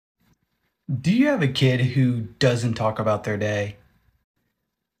Do you have a kid who doesn't talk about their day?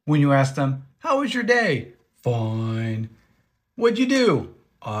 When you ask them, "How was your day?" "Fine." "What'd you do?"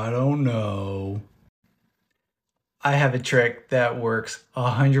 "I don't know." I have a trick that works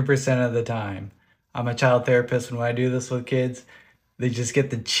 100% of the time. I'm a child therapist, and when I do this with kids, they just get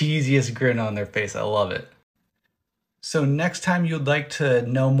the cheesiest grin on their face. I love it. So, next time you'd like to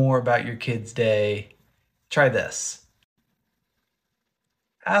know more about your kid's day, try this.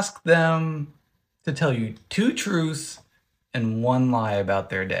 Ask them to tell you two truths and one lie about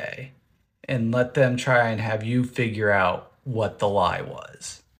their day, and let them try and have you figure out what the lie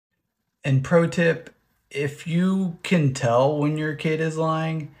was. And pro tip, if you can tell when your kid is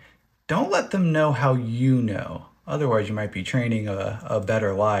lying, don't let them know how you know. Otherwise, you might be training a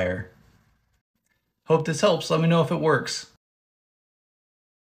better liar. Hope this helps. Let me know if it works.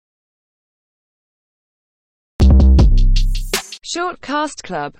 Shortcast Club